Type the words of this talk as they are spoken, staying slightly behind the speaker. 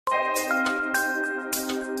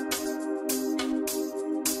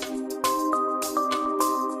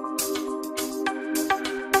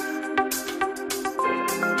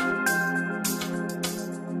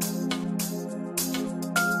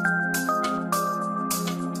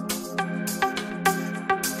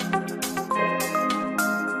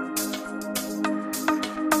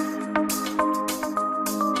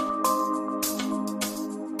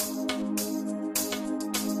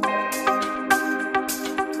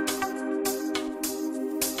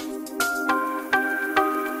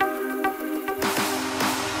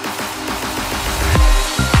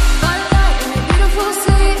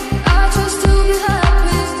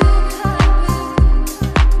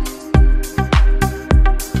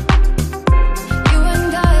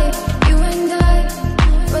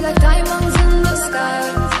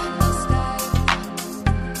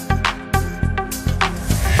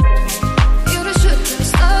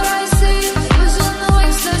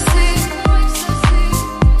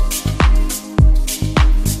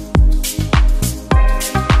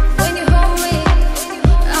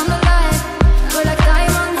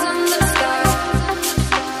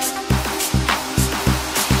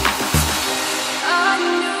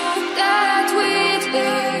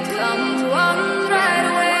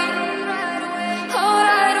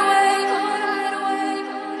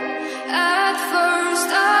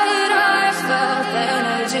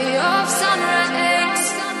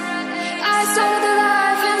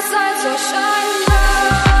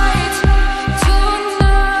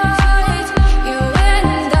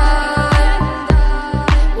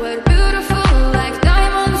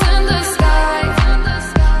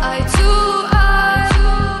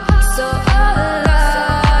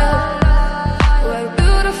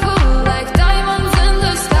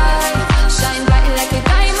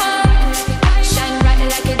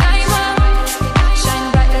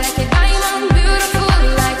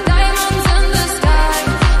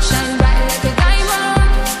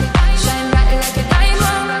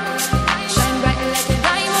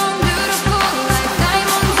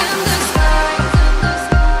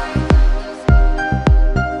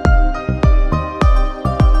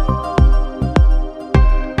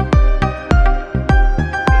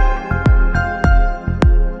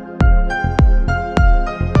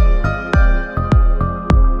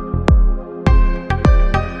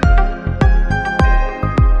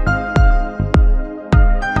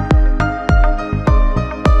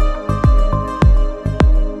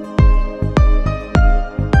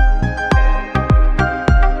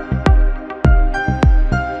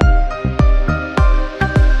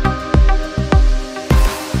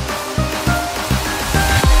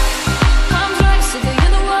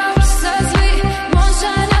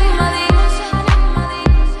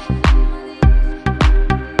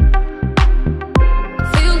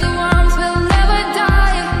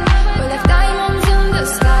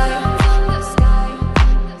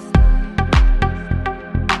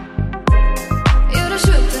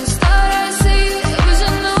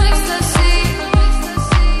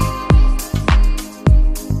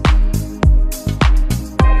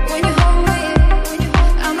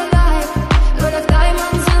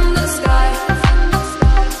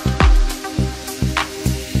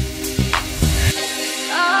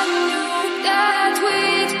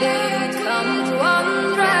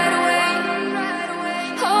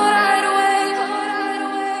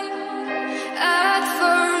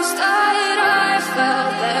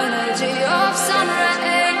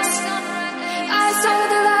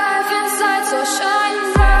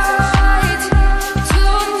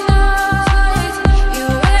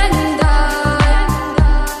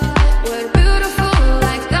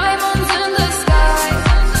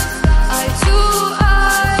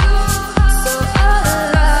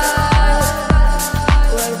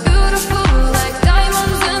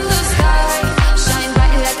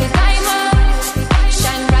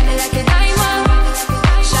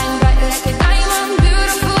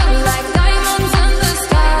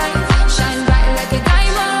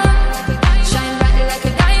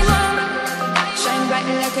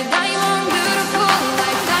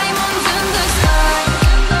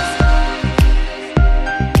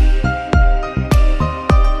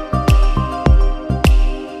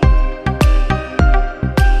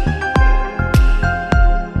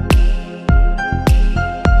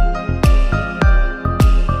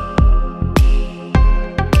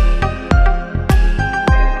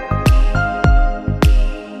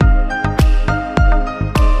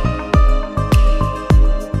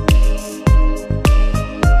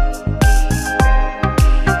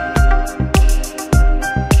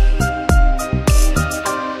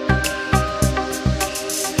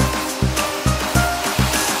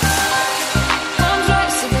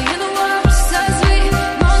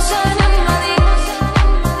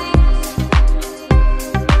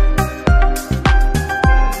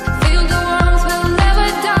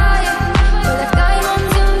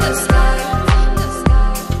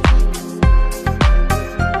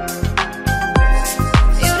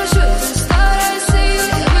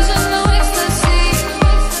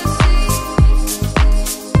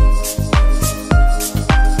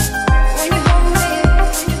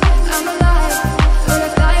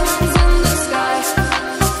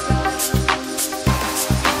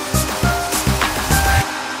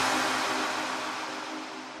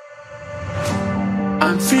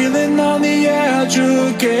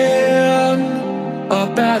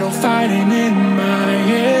in my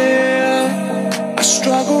head. I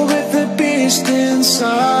struggle with the beast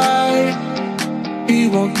inside. He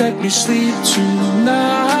won't let me sleep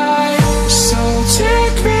tonight. So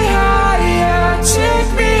take me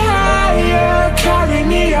higher, carry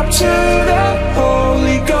me up to the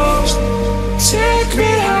Holy Ghost. Take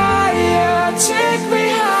me higher,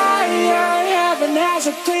 heaven has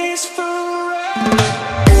a place for us.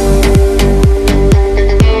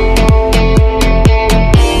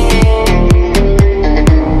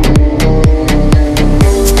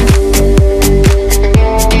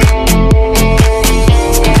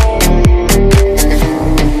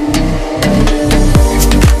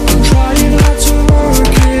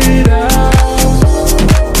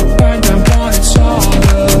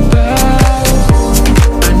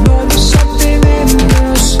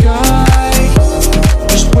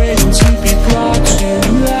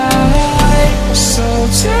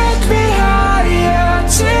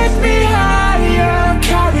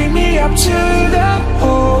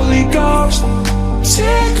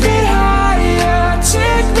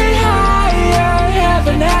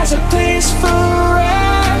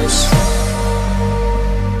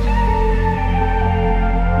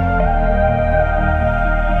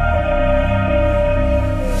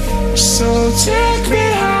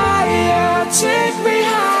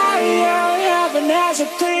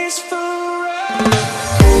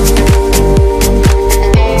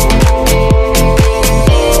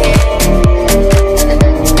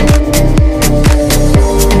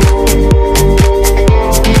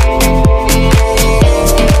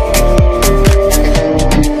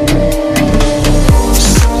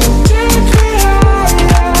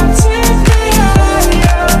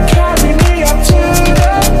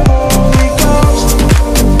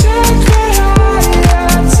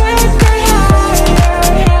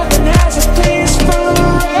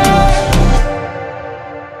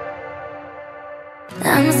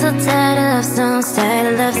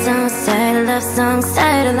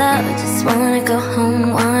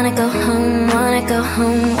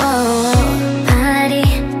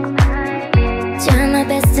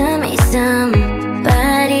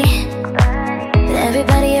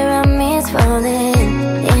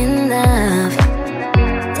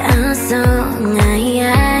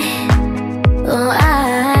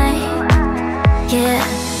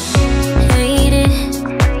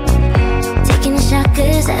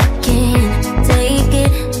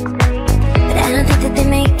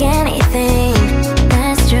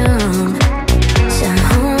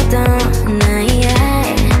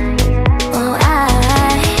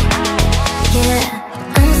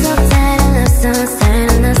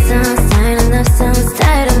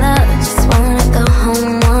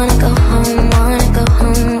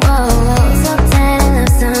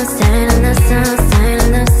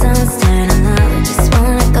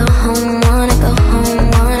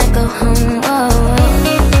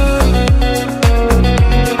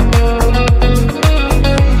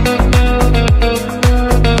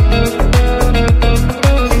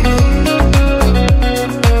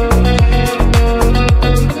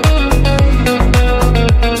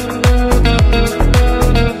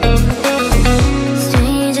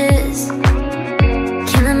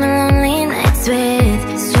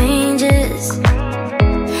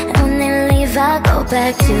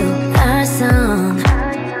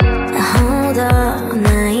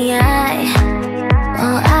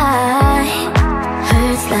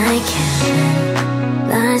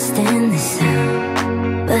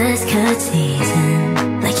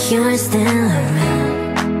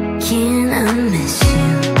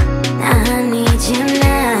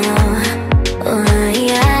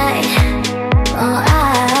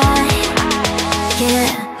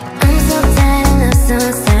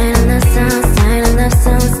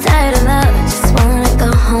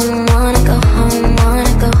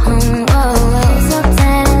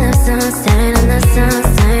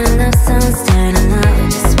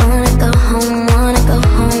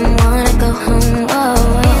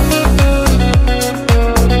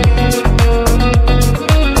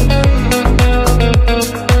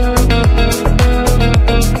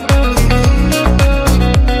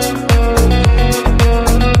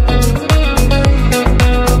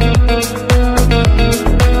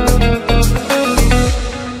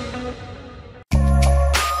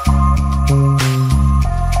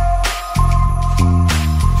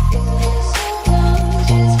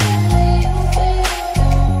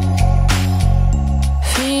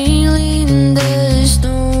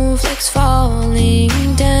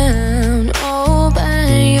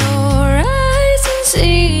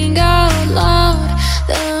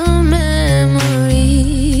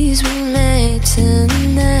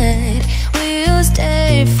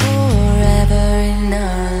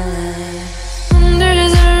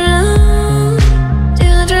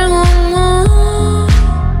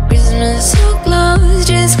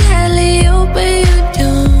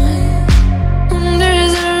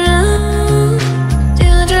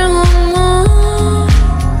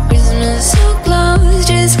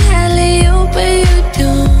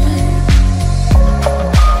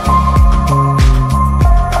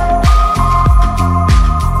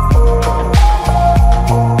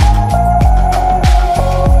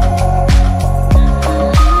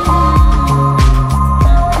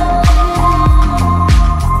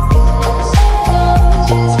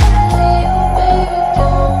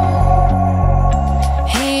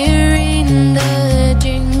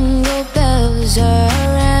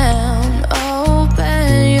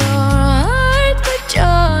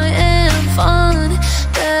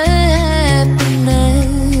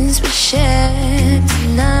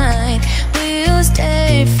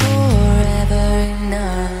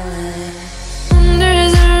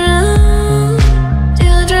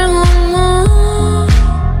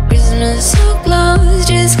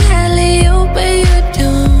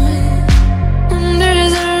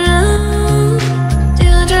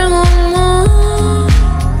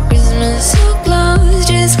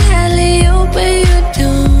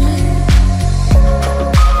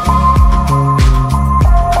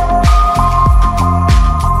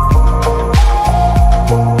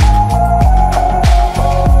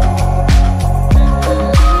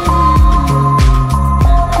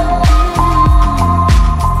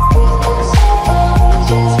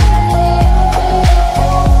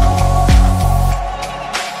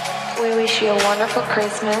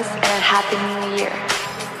 Christmas and Happy New Year.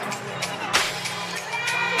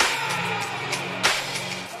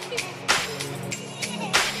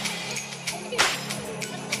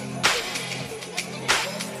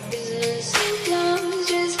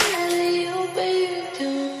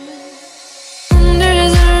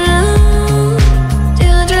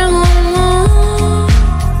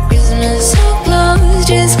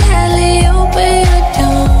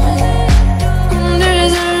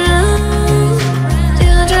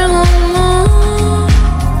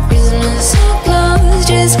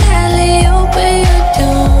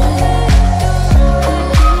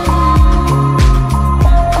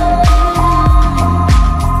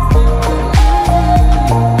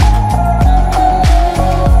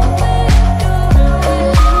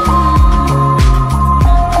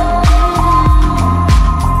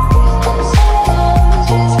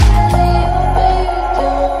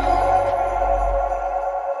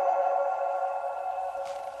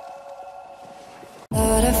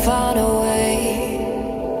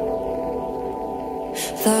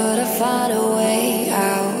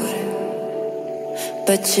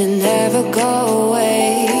 But you never go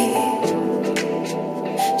away,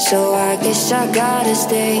 so I guess I gotta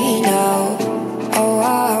stay now. Oh,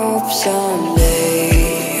 I hope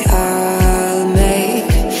someday I'll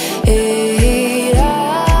make it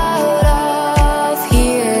out of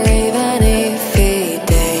here, even if it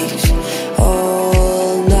takes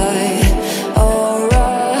all night or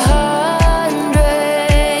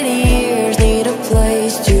 100 years. Need a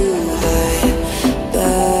place to hide,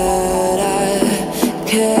 but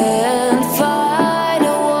can't find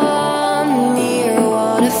one near.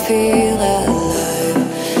 Wanna feel alive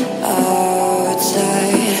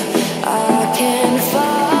outside. I can't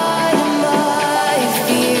find my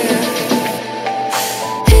fear.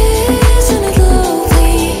 Isn't it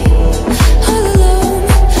lovely? All alone,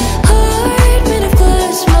 heart made of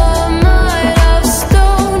glass, my mind of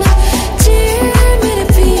stone. Tear me to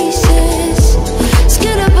pieces,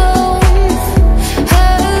 skin and bone.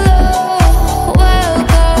 Hello,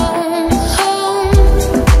 welcome home.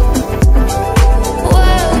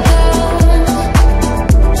 Welcome,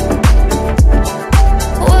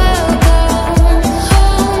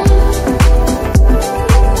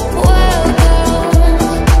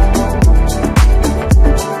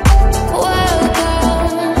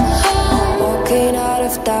 walking out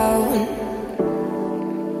of town,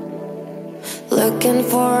 looking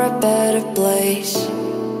for a better place.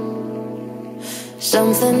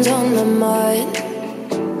 Something's on my mind,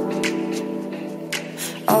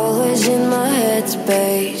 always in my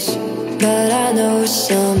headspace. But I know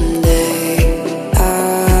someday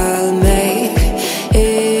I'll make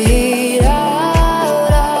it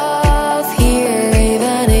out of here,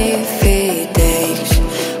 even if it takes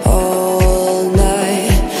all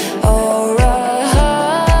night or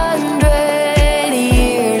 100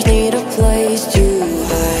 years. Need a place to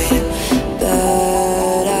hide,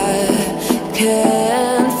 but I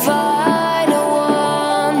can't find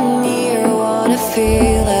one near. Wanna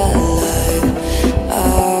feel alive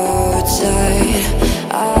outside.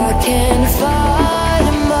 I can't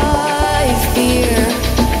find my fear.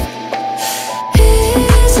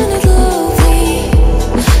 Isn't it lovely?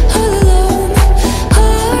 All alone,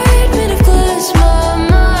 heart made of glass, my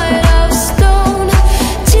mind of stone.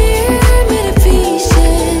 Tear me to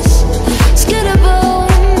pieces, skin and bone.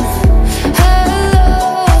 Hello,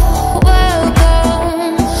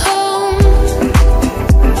 welcome home.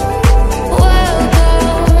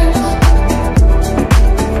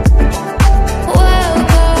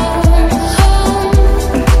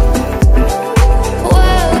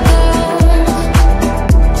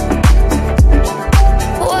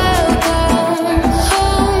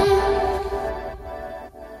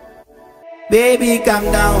 Baby, calm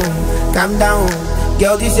down, calm down.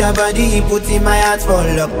 Girl, this your body, put in my heart for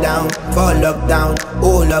lockdown,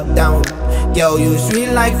 oh lockdown. Girl, you sweet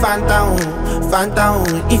like phantom, phantom.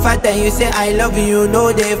 If I tell you say I love you,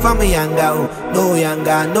 no day for me younger, no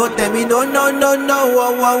younger. No tell me no, no, no, no.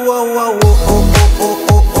 Oh, oh, oh, oh, oh, oh, oh,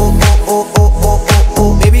 oh, oh, oh, oh, oh, oh,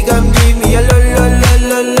 oh. Baby, come give me a lo, lo, lo,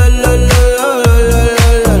 lo, lo, lo, lo, lo, lo,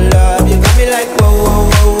 lo, lo. You got me like whoa, whoa,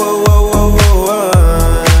 whoa, whoa, whoa, whoa, whoa.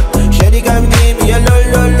 Shawty, come give me a lo,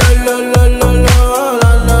 lo, lo, lo, lo, lo, lo,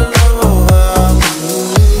 lo, lo.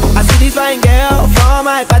 I see this fine girl for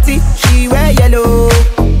my party, she wear yellow.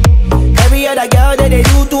 Every other girl that they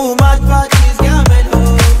do too much for this girl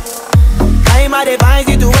mellow. I'm at a fine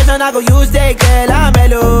situation, I go use the girl, I'm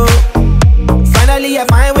mellow. Finally I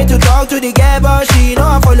find way to talk to the girl, but she know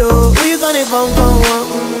I follow. Who you gonna phone for one?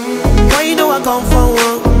 Why you know I come for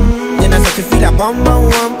one? Then I start to feel a bum bum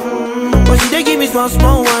one. but she dey give me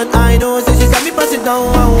small one. I know, say she said me pass it down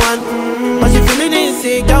one. But she feeling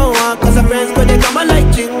insecure, cause her friends go they come and like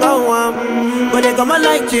chingo, but they come and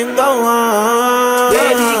like chingo.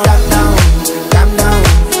 Baby, calm down,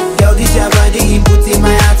 girl, this your body, put in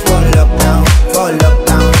my heart for lockdown,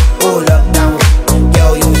 oh lockdown.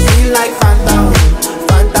 Girl, you feel like phantom.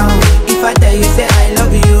 If I tell you say I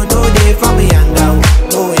love you, no day for me young girl,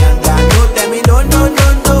 no tell me no.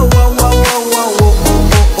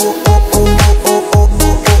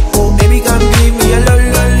 Baby, come give me a la.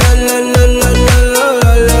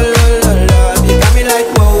 You got me like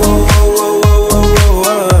whoa.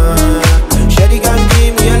 Shawty, come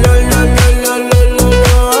give me a la.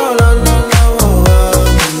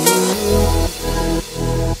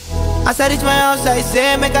 As I reach my house, I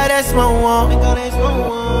say make her rest my one.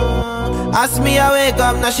 Ask me I wake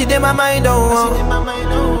up, now she did my mind on.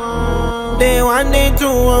 Day 1, day 2,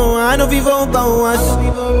 I know people go us.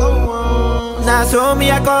 Now so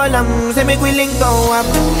me I call them, say make we link go up.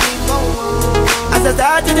 As I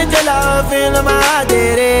start to tell her, feel on my heart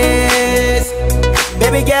it is.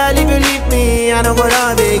 Baby girl, if you leave me, I don't go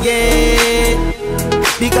love again.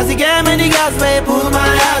 Because you gave me the gas, may pull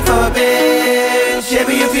my heart for pain.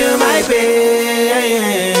 Baby, you feel my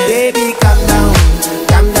pain. Baby, calm down.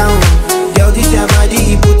 Girl, this your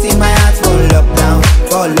body, put in my heart for lockdown,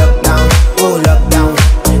 oh lockdown.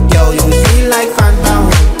 Girl, you feel like phantom.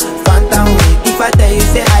 If I tell you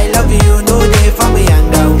say I love you, no day for me young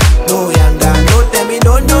girl, no tell me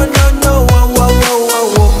no.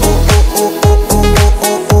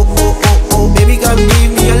 Baby, come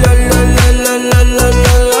give me a la.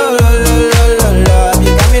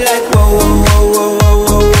 You got me like whoa.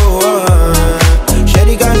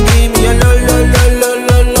 Shawty, come give me a la.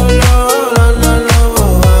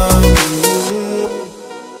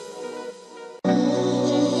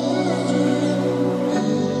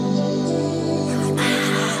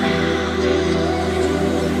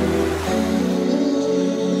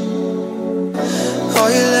 All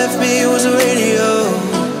you left me was a radio.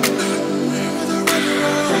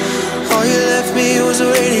 All you left me was a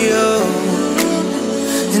radio.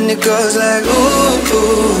 And it goes like ooh,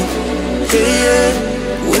 yeah.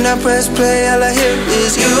 When I press play, all I hear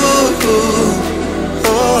is you.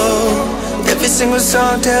 Oh, every single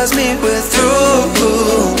song tells me we're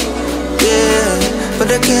through. Yeah, but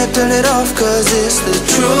I can't turn it off cause it's the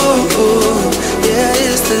truth. Yeah,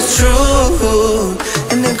 it's the truth.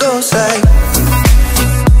 And it goes like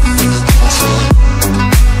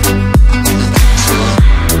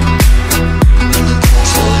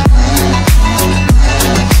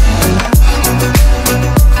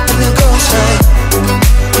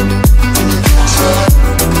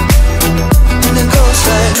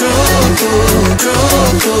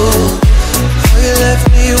all you left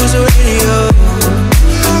me was a radio.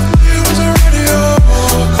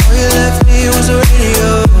 All you left me was a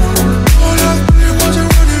radio. All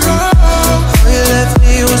you left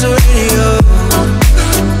me was a radio.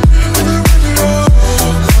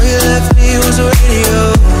 All you left me was a radio.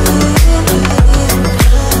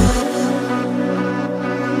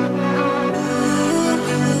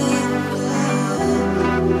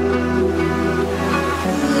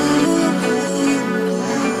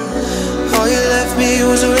 All you left me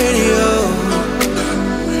was a radio.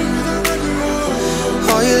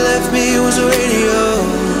 All you left me was a radio.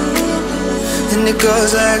 And it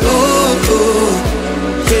goes like ooh,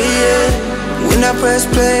 yeah. When I press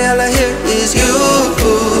play, all I hear is you.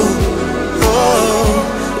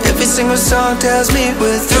 Oh, every single song tells me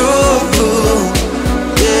we're through.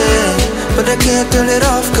 Yeah, but I can't turn it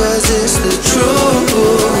off cause it's the truth.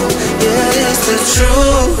 Yeah, it's the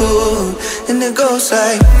truth. And it goes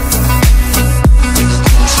like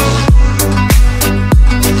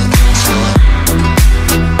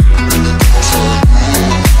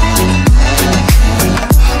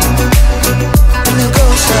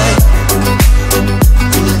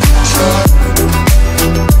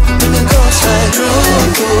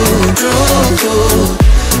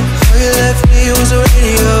all you left me was a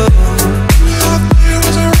radio.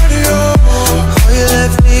 All you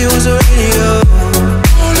left me was a radio.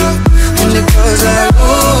 And it goes like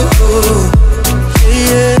ooh,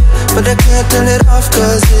 yeah. But I can't turn it off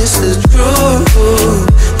cause it's the truth.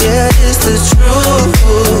 Yeah, it's the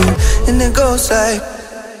truth. And it goes like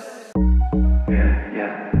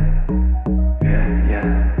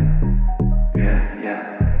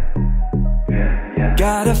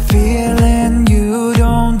got a feeling you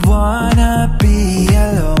don't wanna be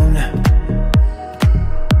alone.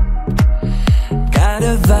 Got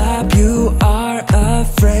a vibe you are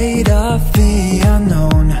afraid of the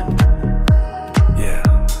unknown. Yeah,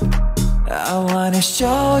 I wanna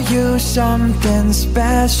show you something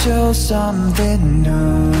special, something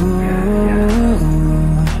new.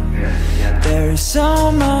 There's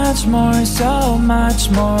so much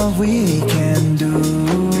more we can do.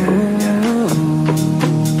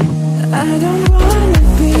 I don't wanna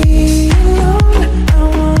be alone, I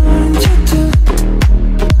want you to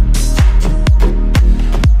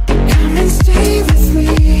come and stay with me,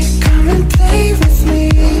 come and play with me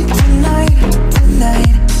tonight,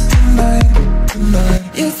 tonight, tonight, tonight.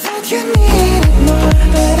 You thought you needed more,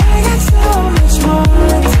 but I got so much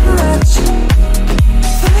more, too much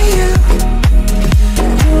for you.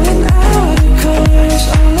 Going out of course,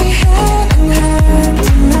 only hand in hand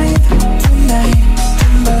tonight, tonight,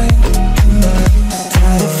 tonight, tonight.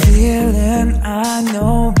 Got a feeling I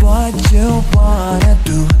know what you wanna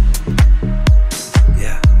do.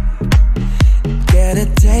 Yeah. Get a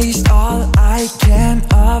taste, all I can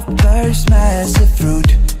offer's massive fruit.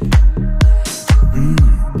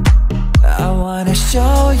 I wanna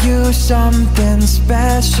show you something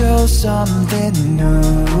special, something new.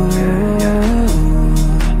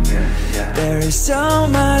 There is so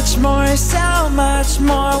much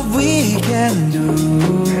more we can do.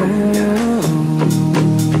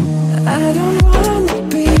 I don't wanna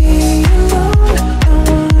be alone, I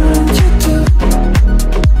want you to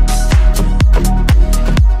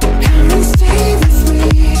come and stay with me,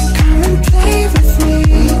 come and play with me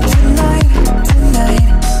tonight, tonight,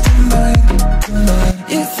 tonight, tonight.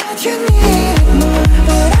 You thought you needed more,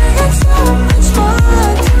 but I got so much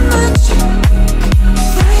more, too much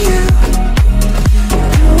for you.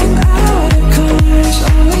 Going out of course,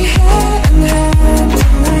 only hand in hand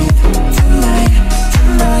tonight, tonight,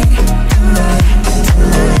 tonight, tonight, tonight,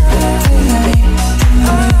 tonight,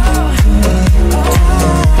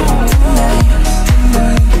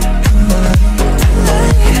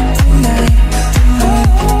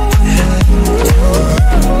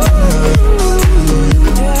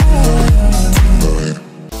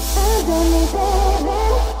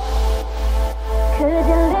 Could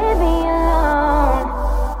you leave me alone?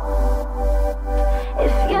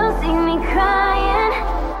 If you see me crying,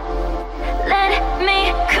 let me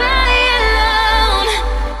cry alone.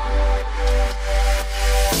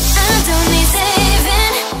 I don't need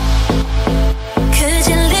saving. Could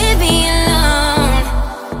you leave me alone?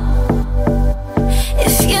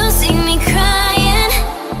 If you see me crying,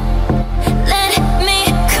 let me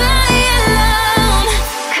cry alone.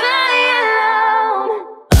 Cry alone.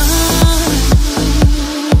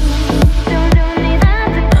 Don't need that.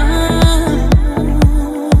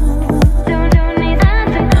 Don't need that.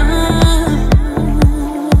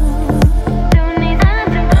 Don't need that.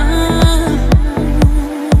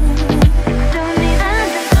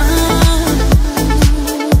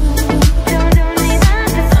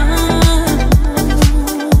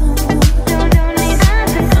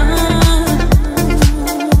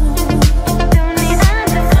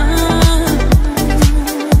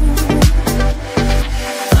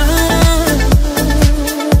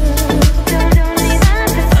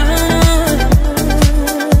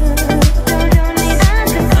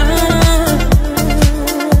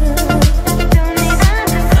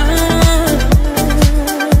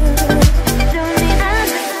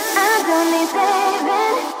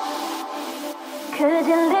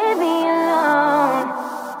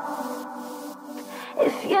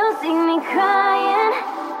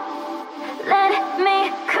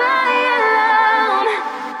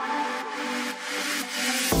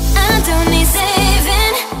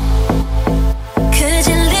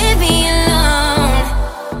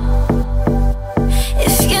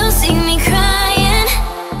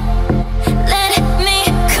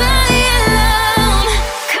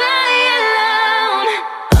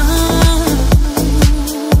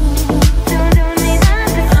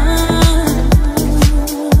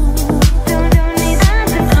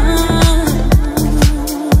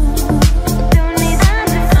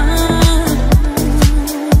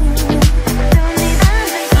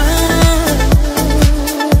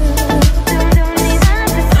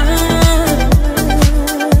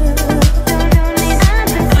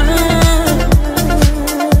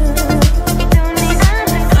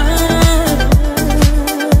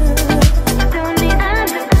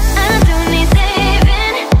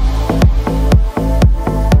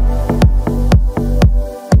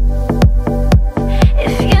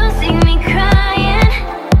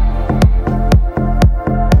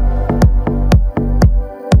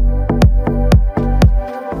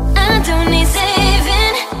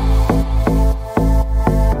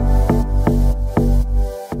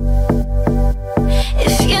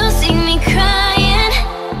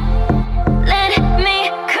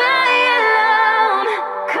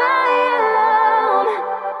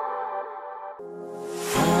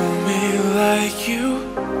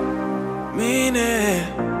 mean it,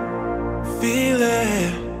 feel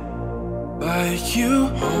it. Like you,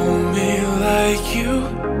 hold me like you,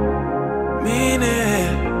 mean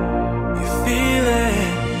it, you feel it.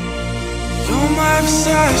 You're my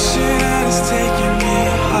obsession, it's taking me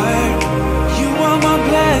higher. You are my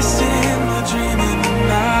blessing, my dream in the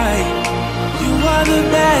night. You are the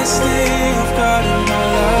best thing I've got in my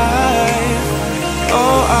life.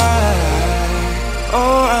 Oh,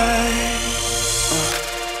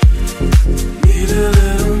 need a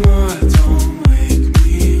little more, don't wake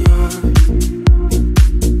me up.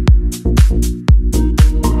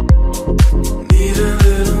 Need a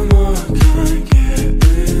little more, can't get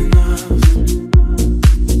enough.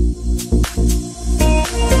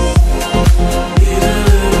 Need a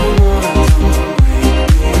little more, don't wake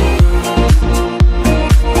me up.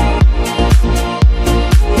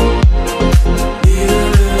 Need a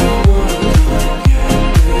little more, can't get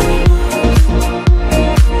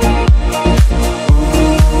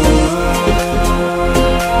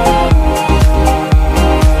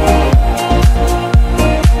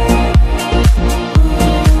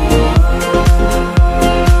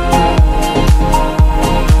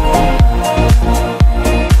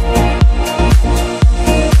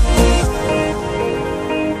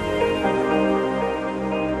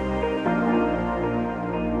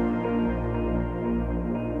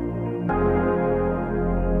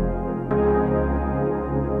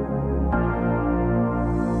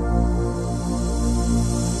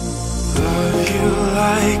love you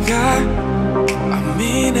like I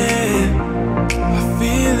mean it, I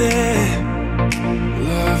feel it.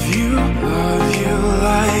 Love you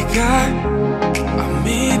like I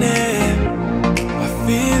mean it, I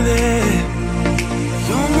feel it.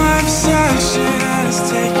 You're my obsession, it's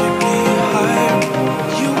taking me higher.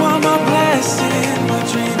 You are my blessing, my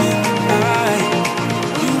dream in the night.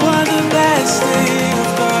 You are the best thing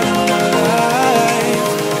I've got in my life.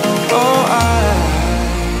 Oh,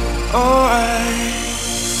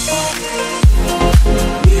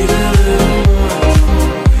 need a little more,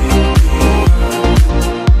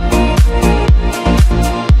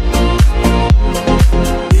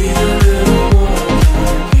 need a little more,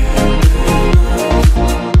 can't get enough.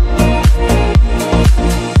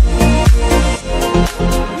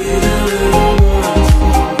 Need a little more,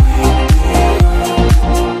 don't wake me up.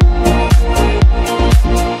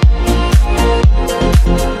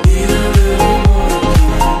 Need a little more,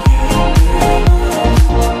 can't get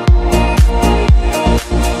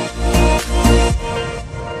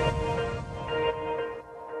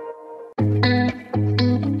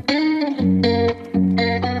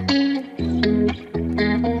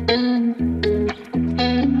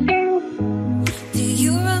Do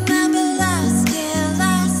you remember last year,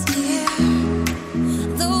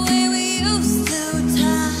 the way we used to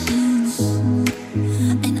touch?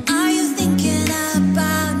 And are you thinking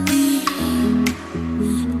about me?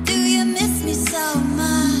 Do you miss me so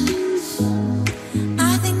much?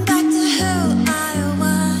 I think back to who I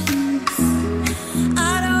was. I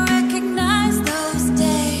don't recognize those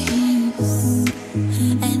days,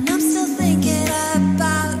 and I'm still thinking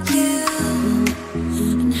about you.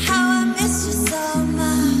 And how I miss you so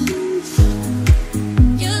much.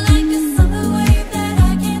 You're like a summer wave that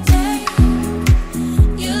I can't take.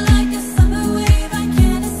 You're like a summer wave I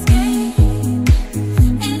can't escape.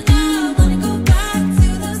 And I wanna go back to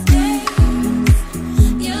those days.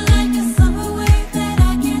 You're like a summer wave that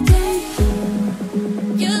I can't take.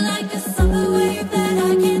 You're like a summer wave that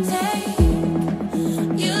I can't take.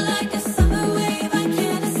 You're like a summer wave I can't escape.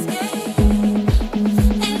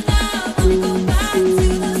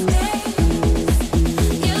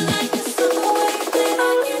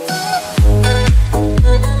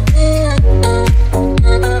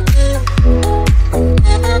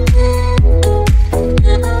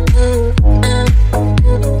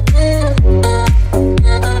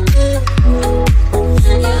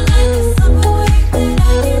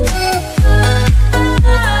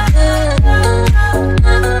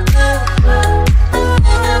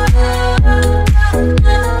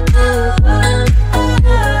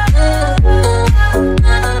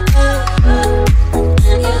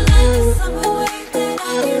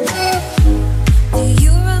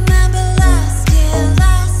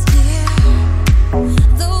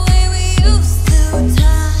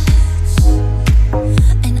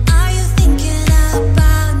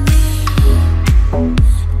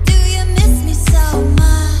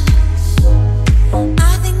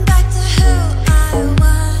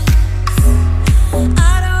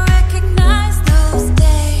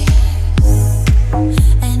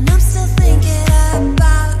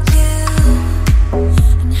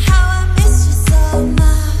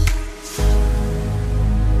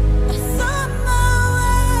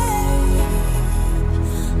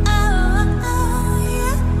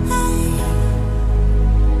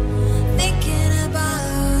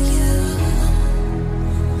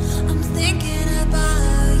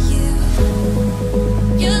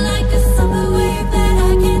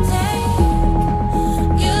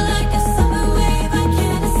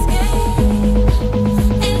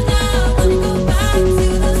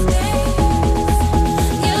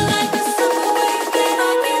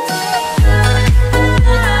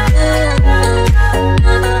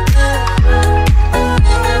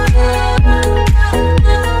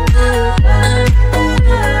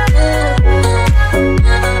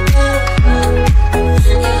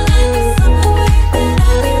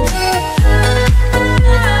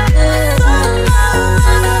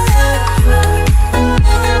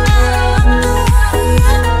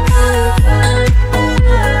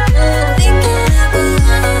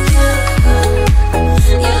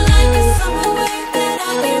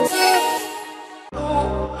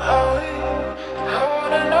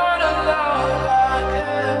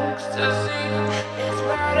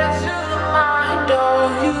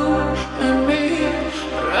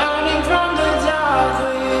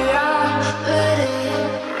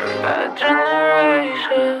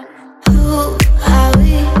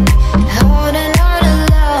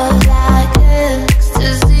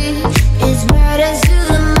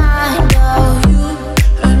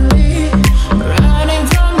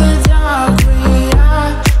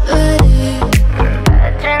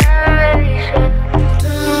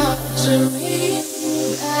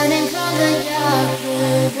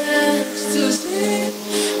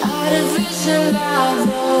 artificial love,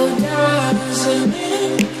 oh, doesn't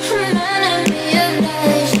mean I'm enemy of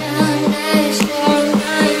nation, nation,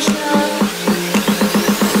 nation.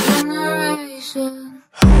 Generation.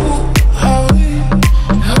 Who are we?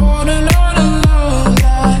 Holding on to love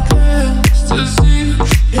like ecstasy.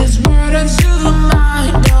 It's murder to the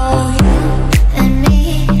mind, oh, you and me,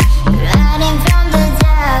 running from the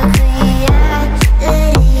dark reality.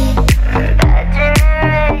 That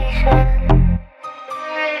generation.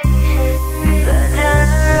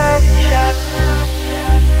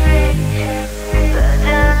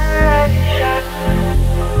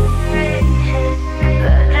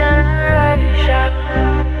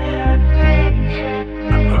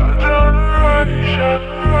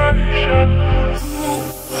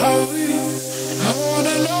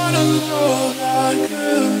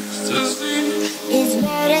 It's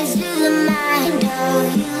burdens to the mind, oh,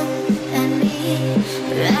 you and me,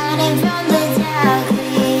 running from the dark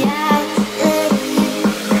reality.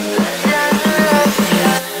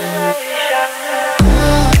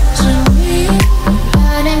 To me,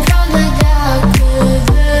 running from the dark with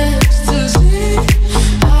ecstasy.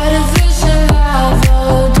 Artificial love,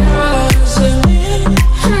 oh, doesn't mean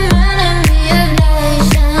I'm enemy of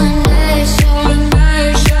nation, nation,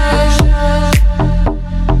 nation.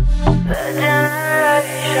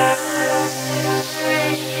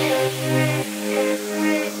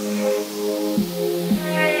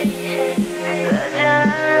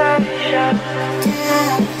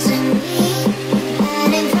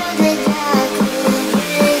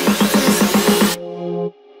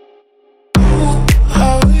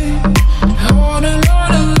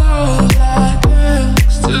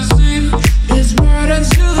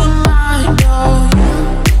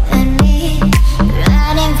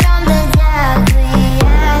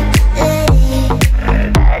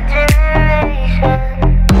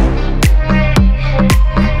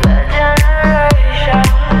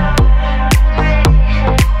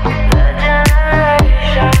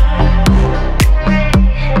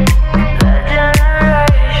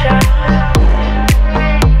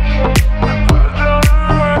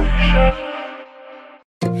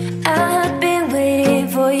 I've been waiting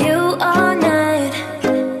for you all night,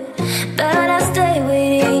 but I stay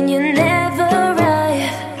waiting, you never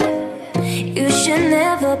arrive. You should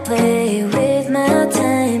never play with my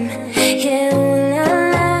time. Yeah, ooh la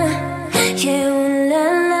la, yeah, ooh la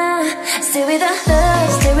la. Stay with the love,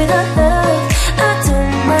 stay with the love. I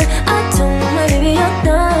don't mind, baby, you're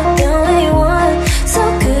not the only one. So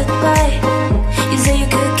goodbye. You say you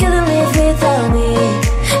could kill and live without me,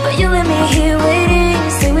 but you let me here waiting.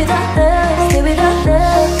 Stay with the love, stay with the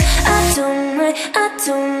love. I don't mind,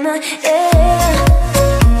 yeah.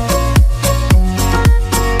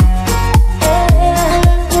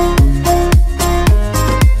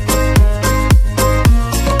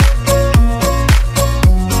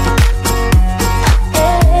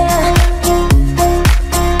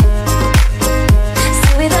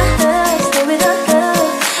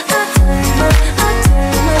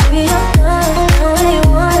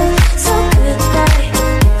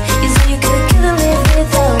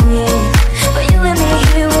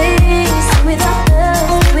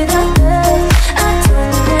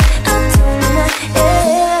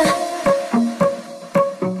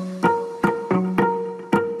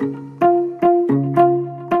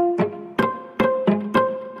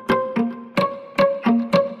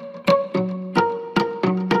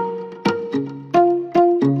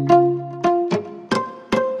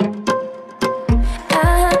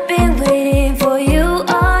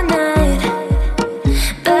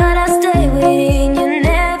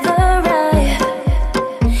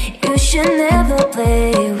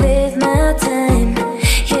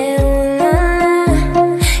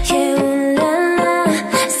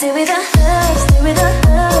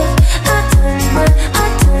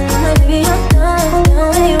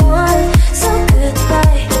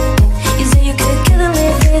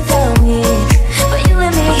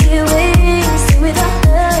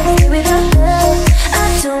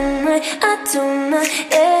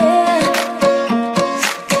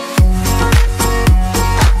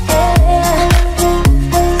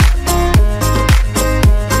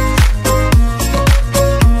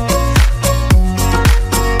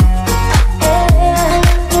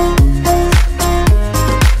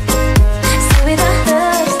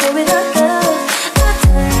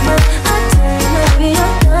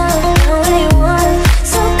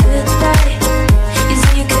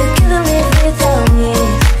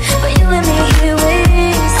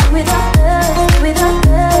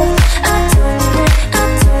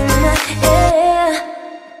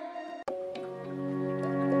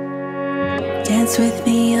 Dance with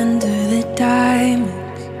me under the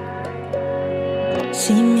diamonds.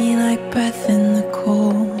 See me like breath in the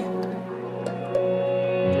cold.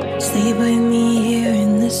 Sleep with me here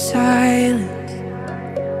in the silence.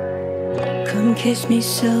 Come kiss me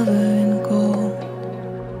silver and gold.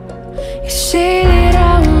 You say that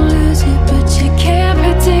I won't lose it, but you can't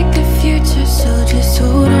predict the future. So just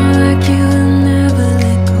hold on like you will never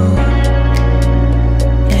let go.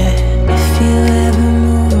 Yeah, if you ever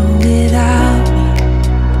move on without me,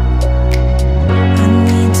 I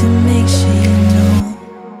need to make sure you know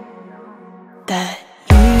that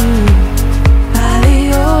you are the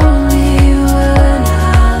only one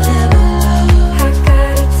I'll ever love. I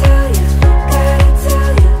gotta tell you,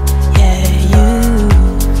 yeah, you.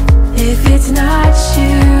 If it's not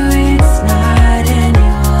you, it's not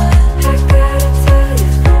anyone. I gotta tell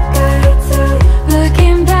you,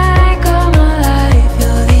 looking back on my life,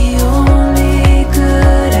 you're the only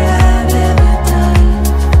good I've ever done.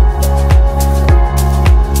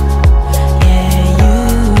 Yeah, you.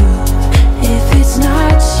 If it's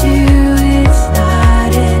not you, it's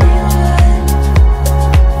not anyone.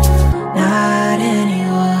 Not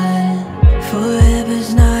anyone.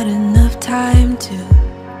 Forever's not enough time to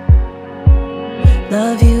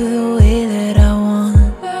love you the way that I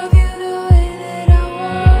want. Love you the way that I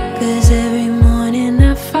want. 'Cause every morning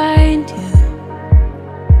I find you,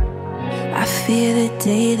 I fear the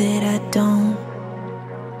day that I don't.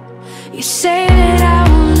 You say that I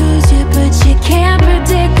won't lose you, but you can't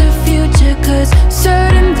predict the future. 'Cause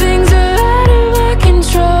certain things are out of my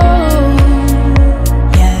control.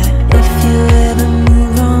 Yeah, if you ever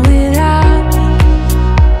move on without me,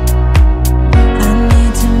 I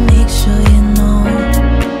need to make sure you know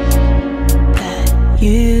that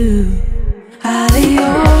you are the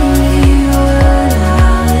only one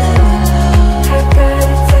I'll ever love. I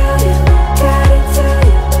gotta tell you,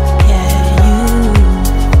 yeah, you.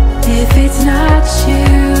 If it's not you,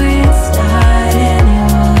 it's not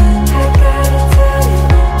anyone. I gotta tell you,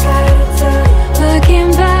 looking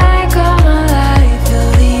back on my life,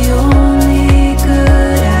 you're the only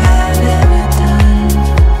good I've ever done.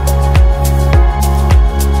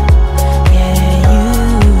 Yeah, you.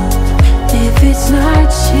 If it's not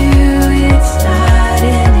you, it's not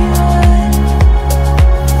anyone.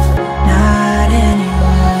 Not anyone.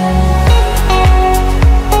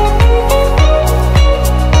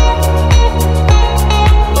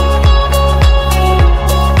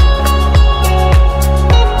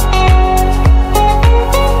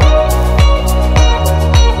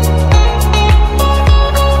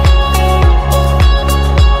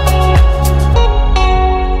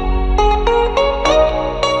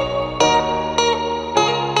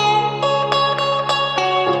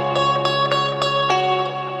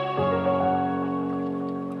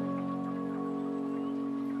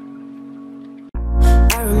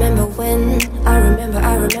 I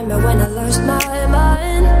remember when I lost my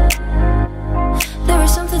mind. There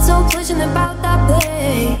was something so pleasant about that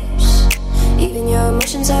place. Even your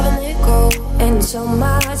emotions have an echo in so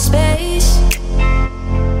much space.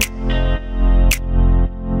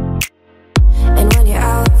 And when you're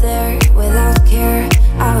out there without care,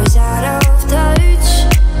 I was out of touch.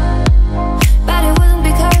 But it wasn't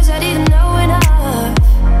because I didn't know enough.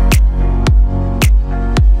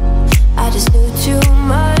 I just knew too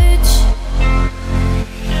much.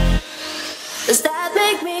 Does that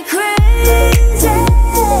make me crazy?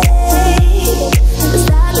 Does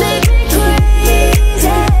that make me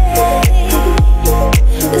crazy?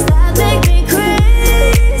 Does that make me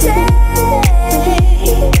crazy?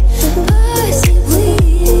 Possibly.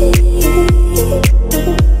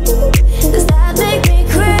 Does that make me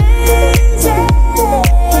crazy?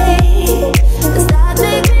 Does that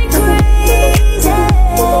make me crazy?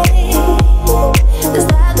 Does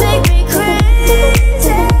that make me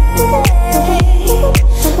crazy?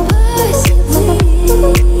 Possibly.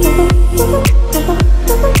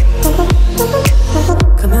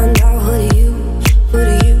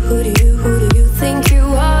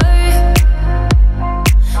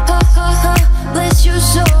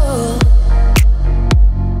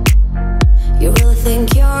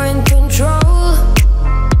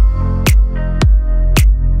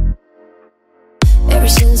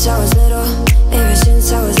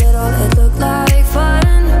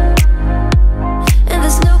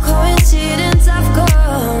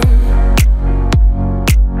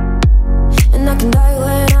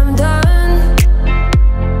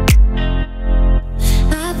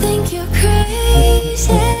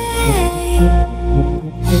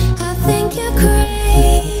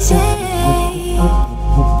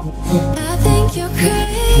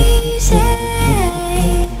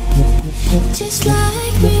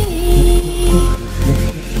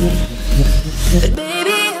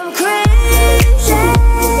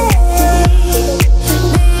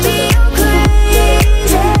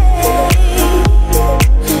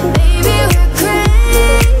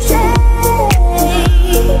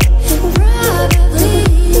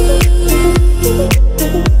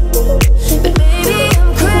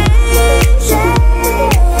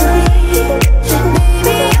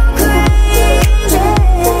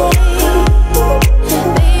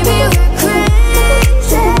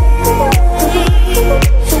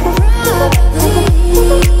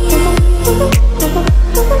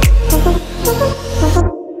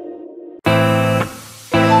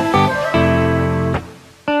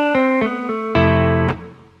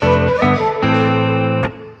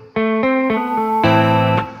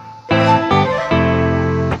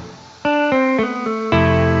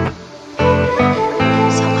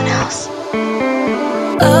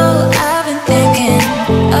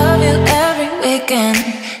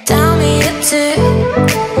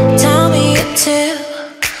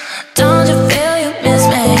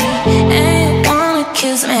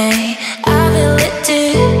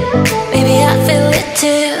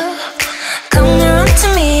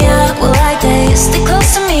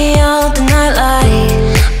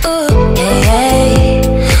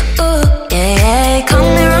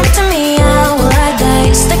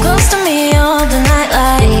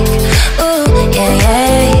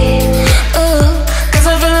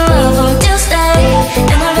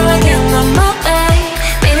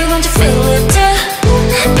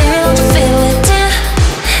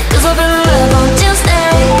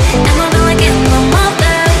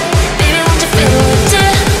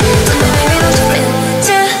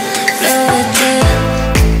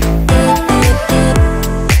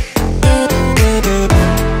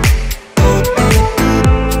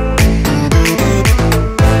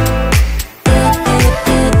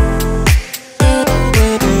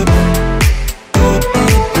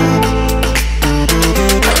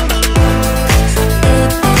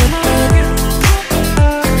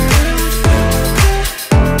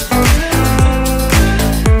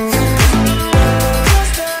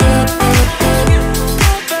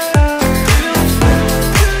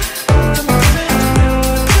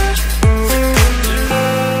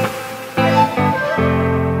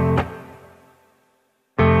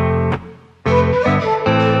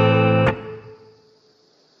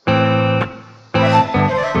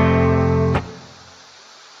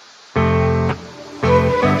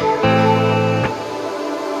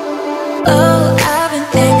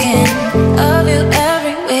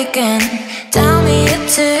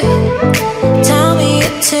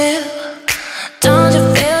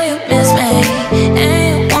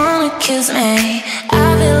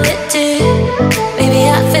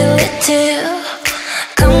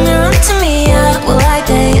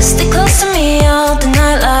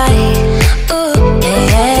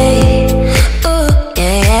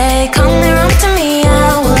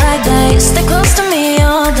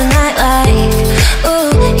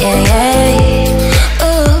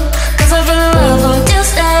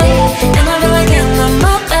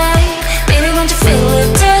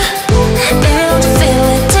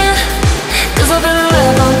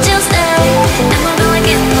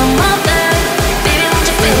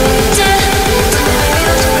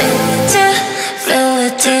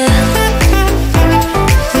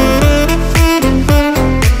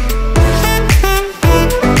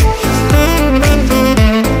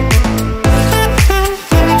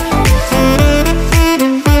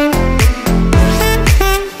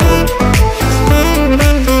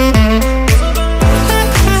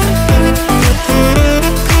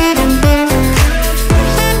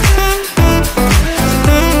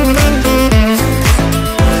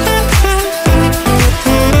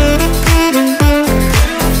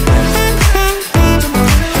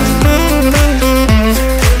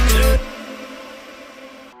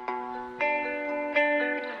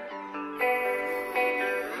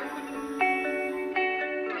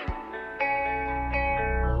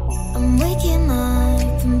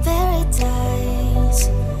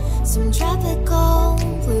 some tropical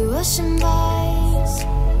blue ocean vibes.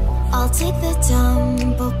 I'll take the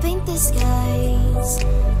time, we'll paint the skies.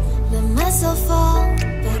 Let myself fall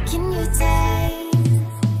back in your time.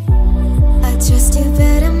 I trust you,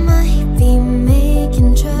 but I might be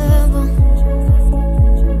making trouble.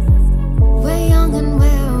 We're young and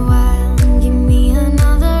we're wild. Give me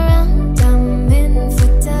another round, I'm in for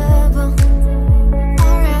double.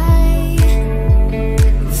 Alright,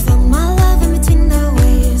 found my love in between the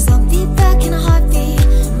waves. I'll be back in a heartbeat.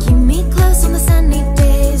 Keep me close on the sunny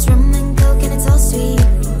days. Rum and coke and it's all sweet.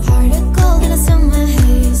 Heart of gold in a summer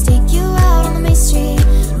haze. Take you out on the main street.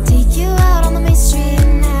 Take you out on the main street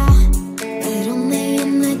now. But only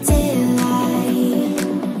in the daylight.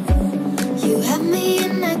 You have me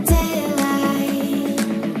in the daylight.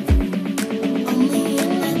 Only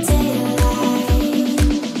in the daylight.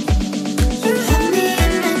 You have me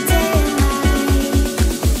in the daylight.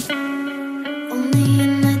 Only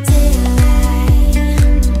in the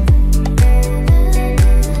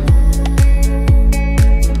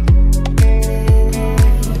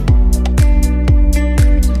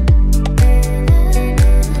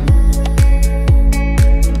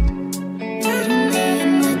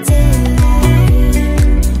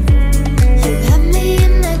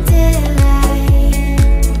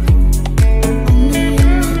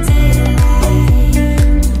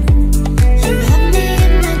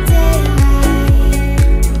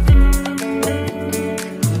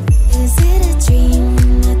Is it a dream,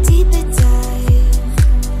 a deeper dive?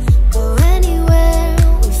 Go anywhere,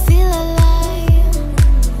 we feel alive.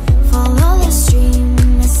 Follow the stream,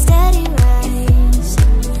 a steady rise.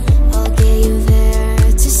 I'll get you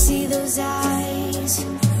there to see those eyes.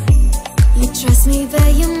 You trust me,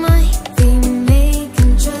 but you might be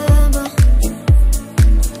making trouble.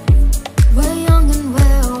 We're young and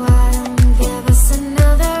we're wild. Give us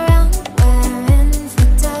another round, we're in for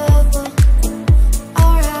double.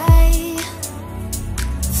 Alright,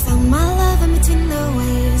 found my love in between the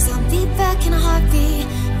waves. I'll be back in a heartbeat.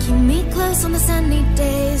 Keep me close on the sunny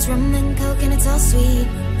days. Rum and coke and it's all sweet.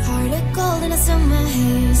 Heart of gold in a summer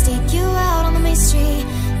haze. Take you out on the main street.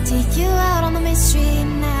 Take you out on the main street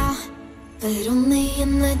now. But only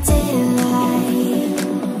in the daylight.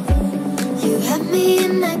 You have me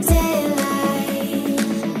in the daylight.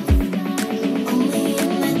 Only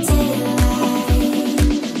in the daylight.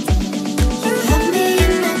 You have me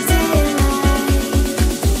in the daylight.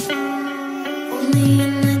 Only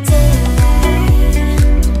in the daylight.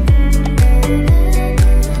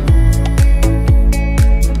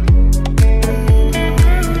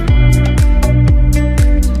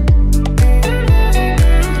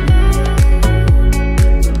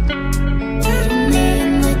 But only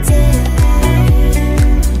in the daylight.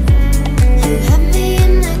 You have me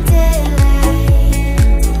in the daylight.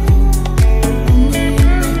 Only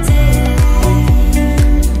in the daylight.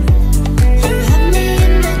 You have me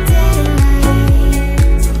in the daylight.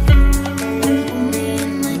 Only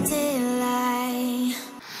in the daylight.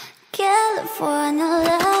 California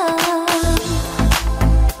love.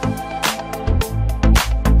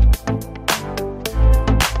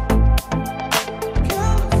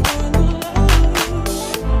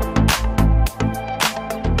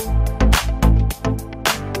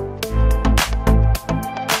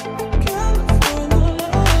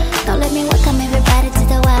 Now let me welcome everybody to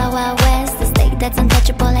the Wild Wild West. The state that's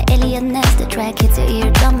untouchable like alienness. The track hits your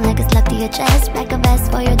eardrum like a slap to your chest. Like a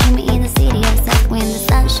vest for your dreamy in the city of sex. When the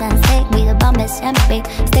sun shines, take me the bomb is champagne.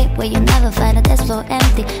 State where you never find a dance floor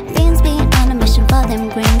empty. Beans being on a mission for them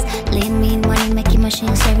greens. Lean, mean, money making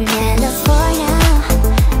machines every man. California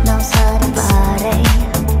knows how to party.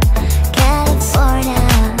 California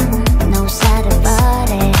knows how to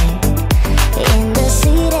party. In the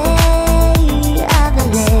city of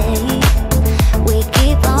LA, we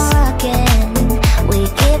keep on rocking, we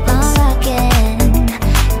keep on rocking.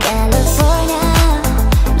 California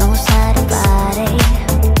knows how to party.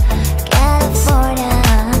 California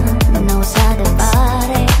knows how to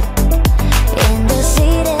party. In the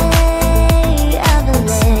city of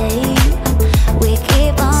LA, we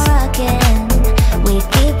keep on rocking, we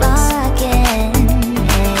keep on rocking.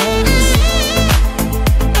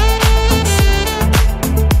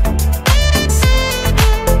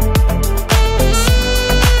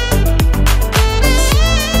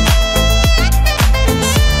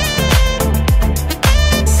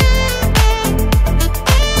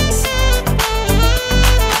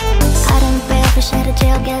 I don't pay for shit to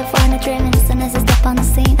jail, California dreaming. As soon as I step on the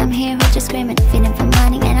scene, I'm here with you screaming. Feeling for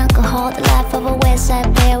money and alcohol. The life of a west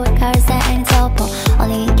side player with cars and it's all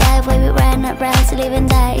only in California we ride not rounds to live and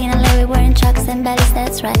die. In LA we wearing trucks and bellies,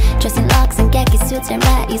 that's right. Dressing locks and khaki suits and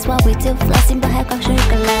right is what we do. Flossing but have got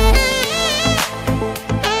sugar light.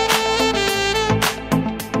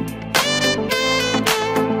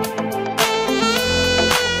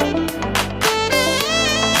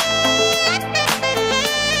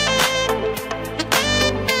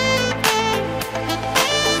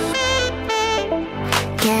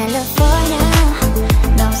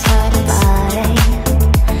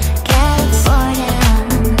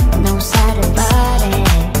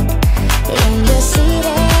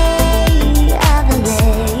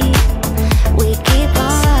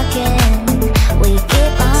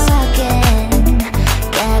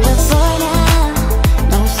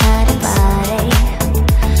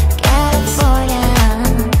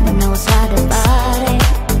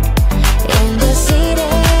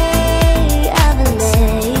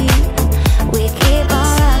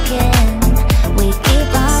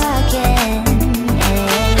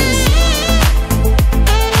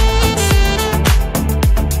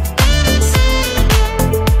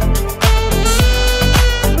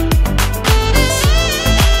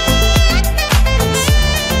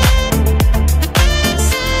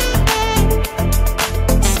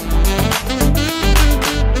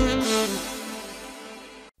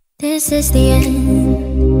 the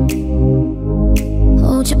end.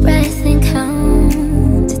 Hold your breath and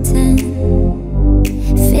count to 10.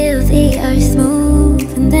 Feel the earth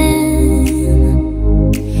move and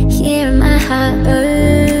then hear my heart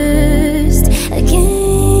burst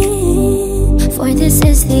again. For this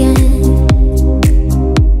is the end.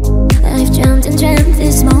 I've dreamt and dreamt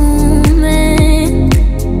this moment,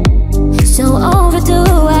 so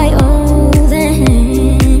overdue I owe them.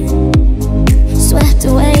 Swept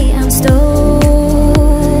away, I'm stolen.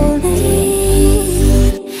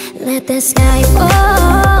 Let the sky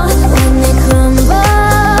fall when it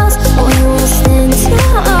crumbles. We will stand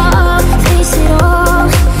tall, face it all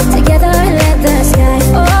together. Let the sky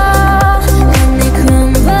fall when it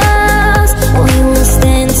crumbles. We will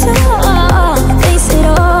stand tall, face it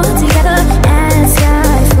all together. As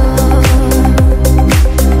sky fall,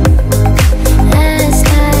 as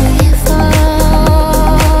sky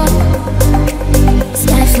fall.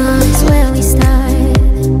 Skyfall is where we start.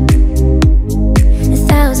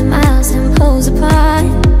 1,000 miles and poles apart.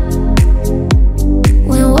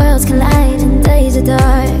 When worlds collide and days are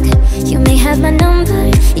dark. You may have my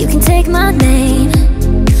number, you can take my name,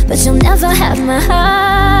 but you'll never have my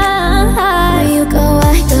heart. Where you go,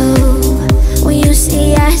 I go. When you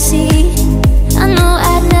see, I see. I know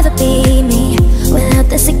I'd never be me without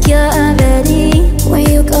the security. Where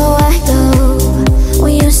you go, I go.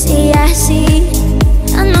 When you see, I see.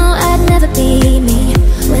 I know I'd never be me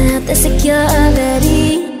without the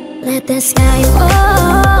security. Let the sky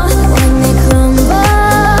fall when it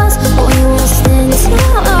crumbles. We will stand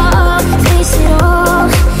tall, face it all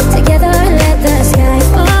together. Let the sky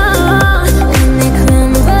fall when it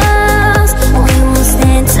crumbles. We will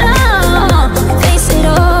stand tall, face it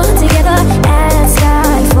all together. As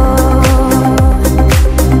sky fall,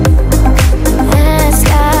 as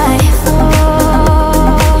sky fall.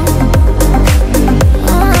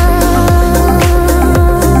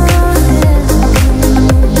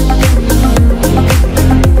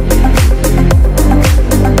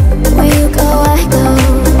 Where you go, I go.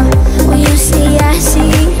 When you see, I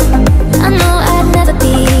see. I know I'd never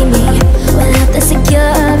be me without the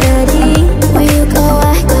security. Where you go,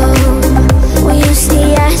 I go. When you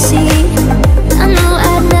see, I see. I know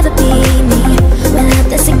I'd never be me without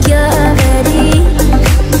the security.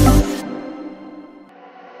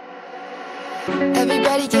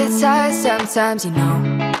 Everybody gets tired sometimes, you know.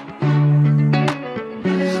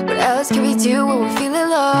 What else can we do when we're feeling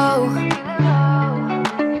low?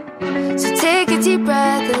 So take a deep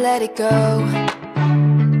breath and let it go.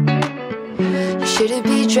 You shouldn't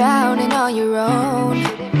be drowning on your own.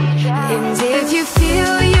 And if you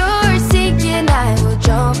feel you're sinking, I will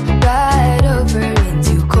jump right over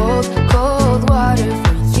into cold, cold water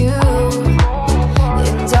for you.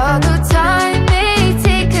 And although time may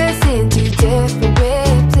take us into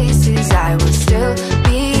different places, I will still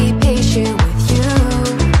be patient with you.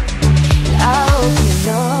 I hope you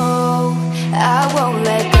know I won't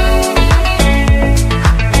let go.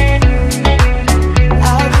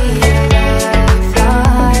 I'll be your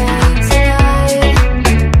lifeline tonight.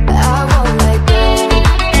 I won't let go.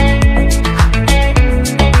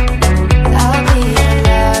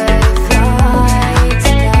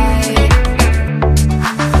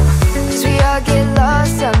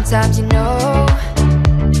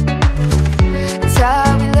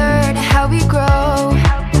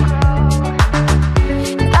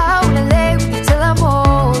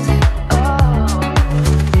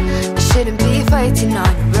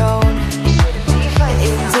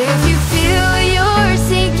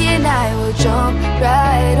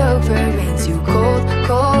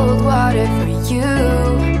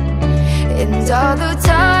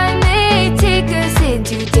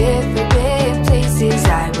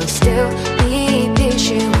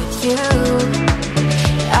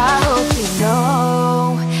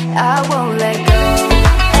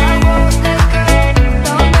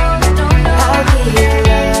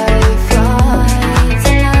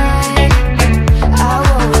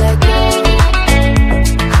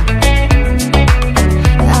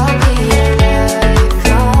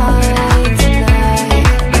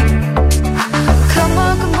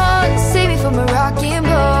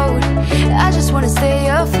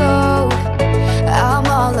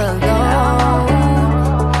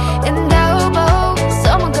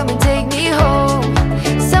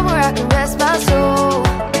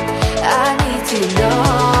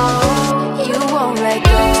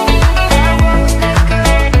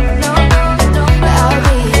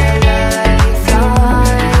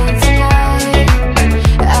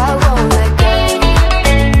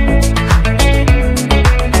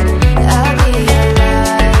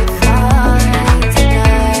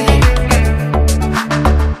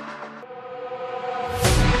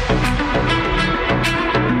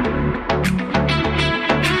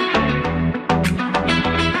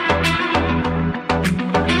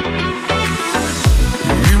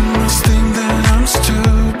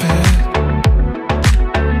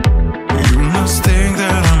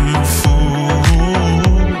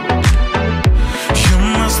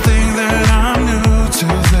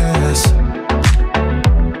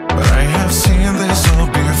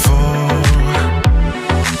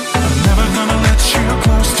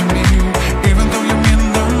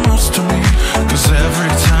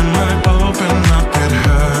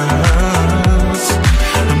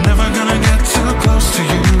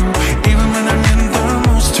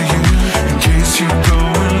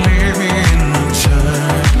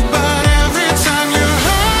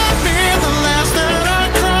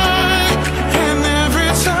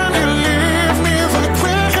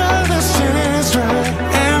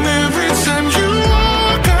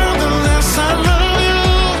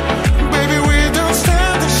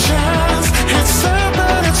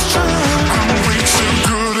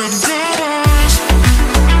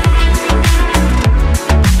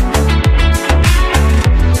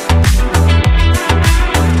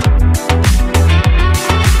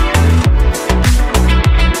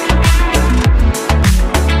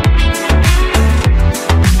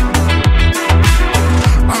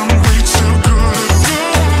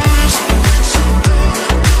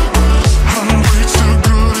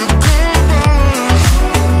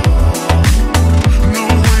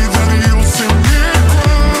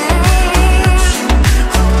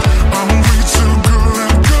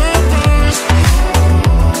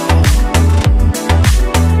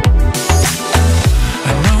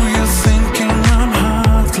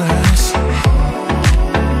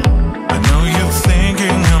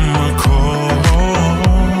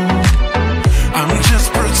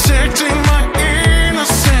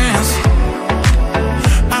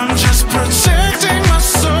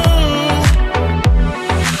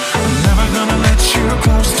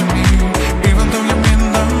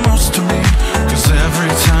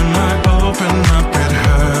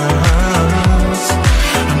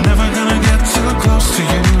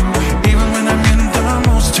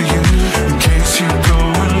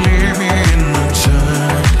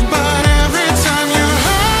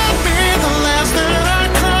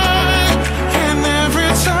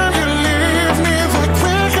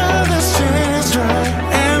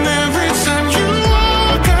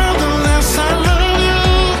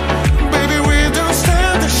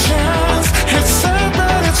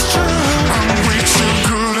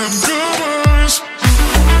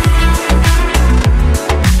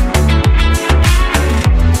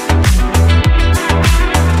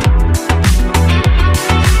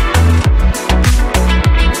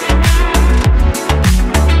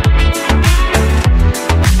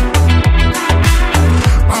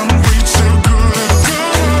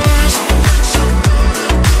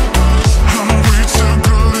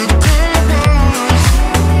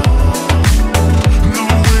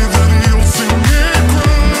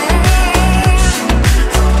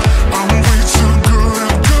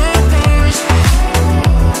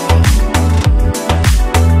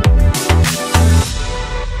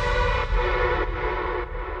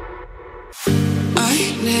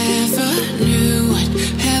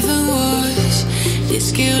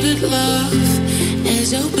 skilled at love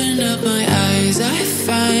has opened up my eyes. I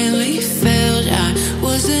finally felt I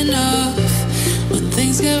was enough when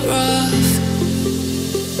things get rough.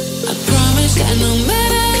 I promised that no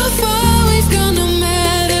matter how far we've gone, no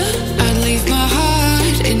matter, I'd leave my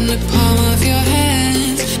heart in the palm of your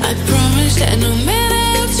hand. I promised that no matter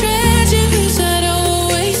how treacherous, I'd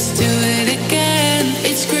always do it again.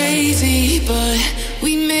 It's crazy, but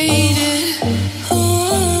we made it.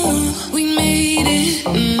 Oh, we made it.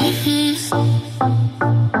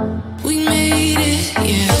 We made it,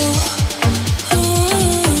 yeah. Oh,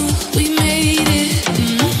 we made it.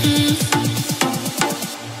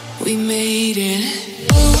 We made it.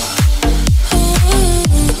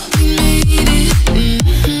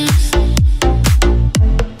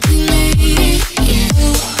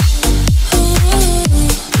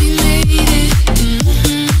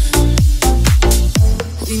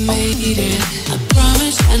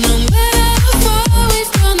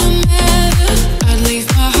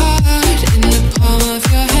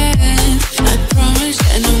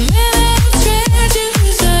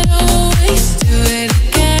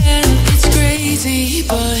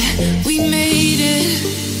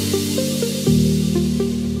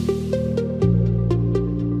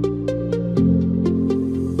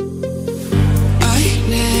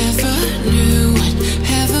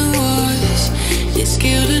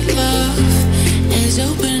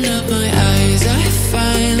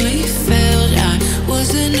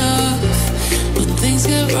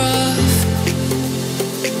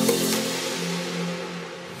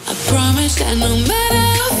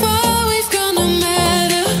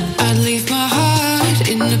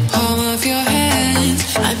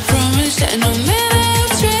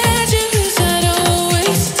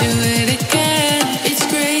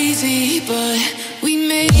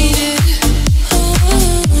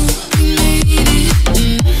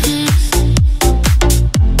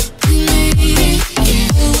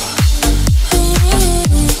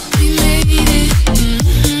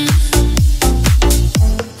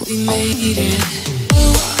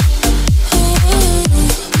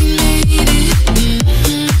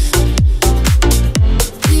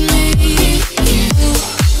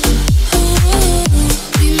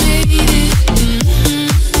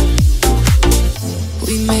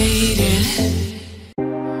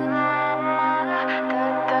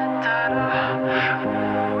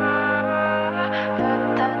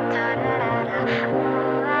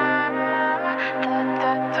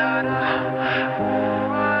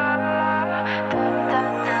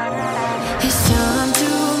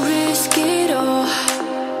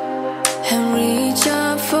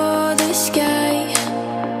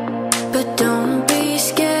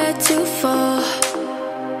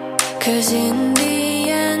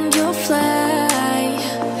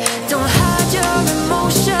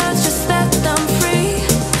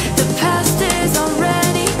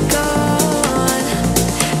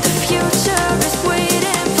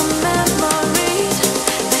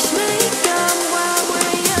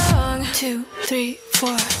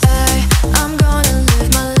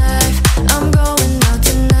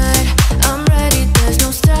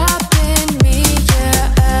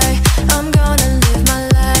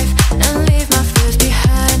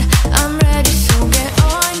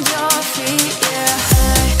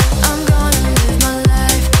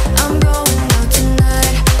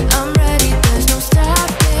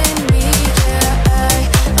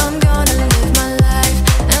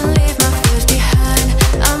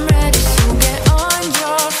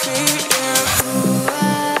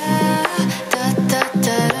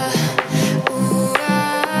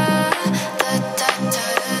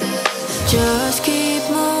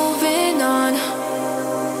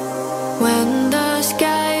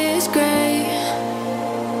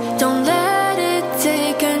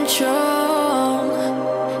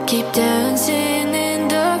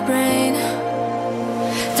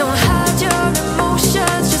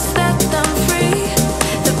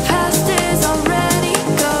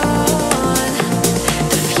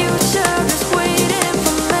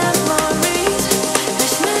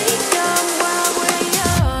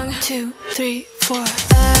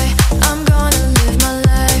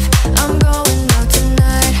 I'm going out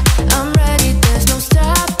tonight. I'm ready, there's no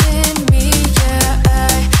stopping me.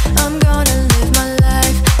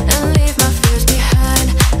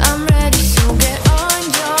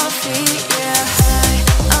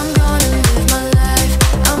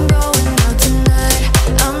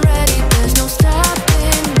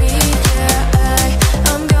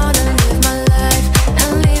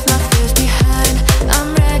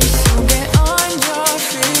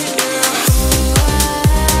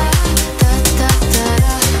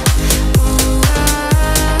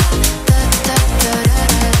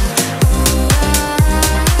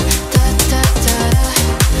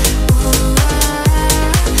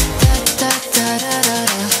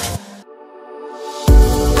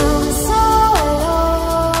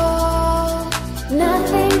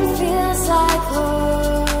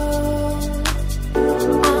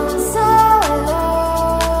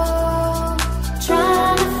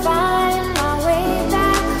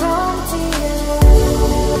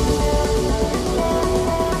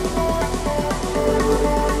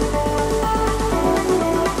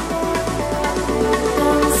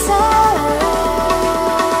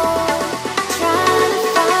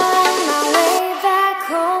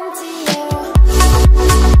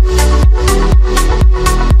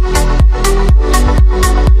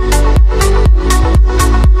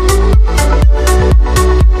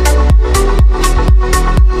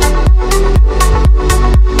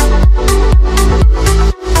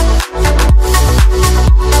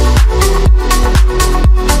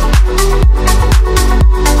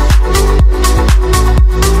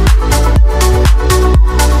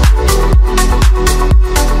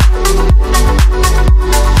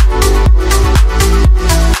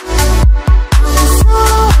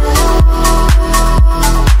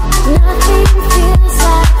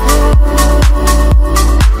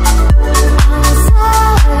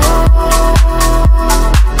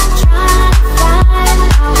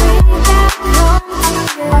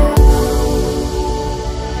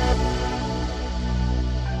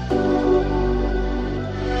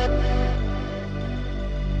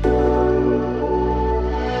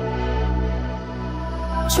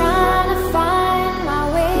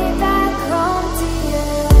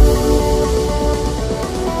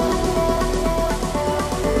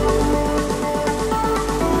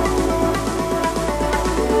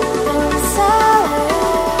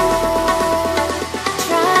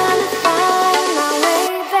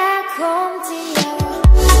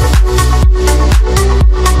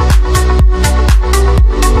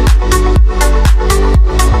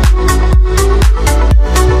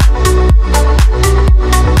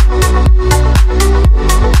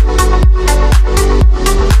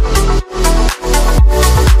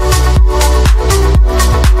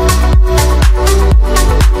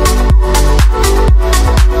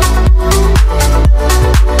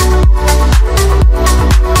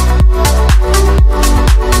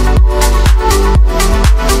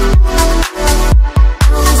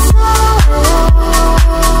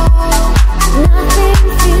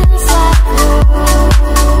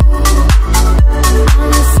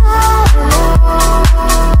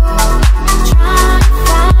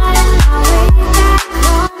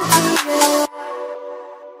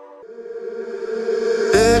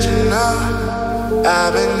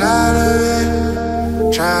 I've been out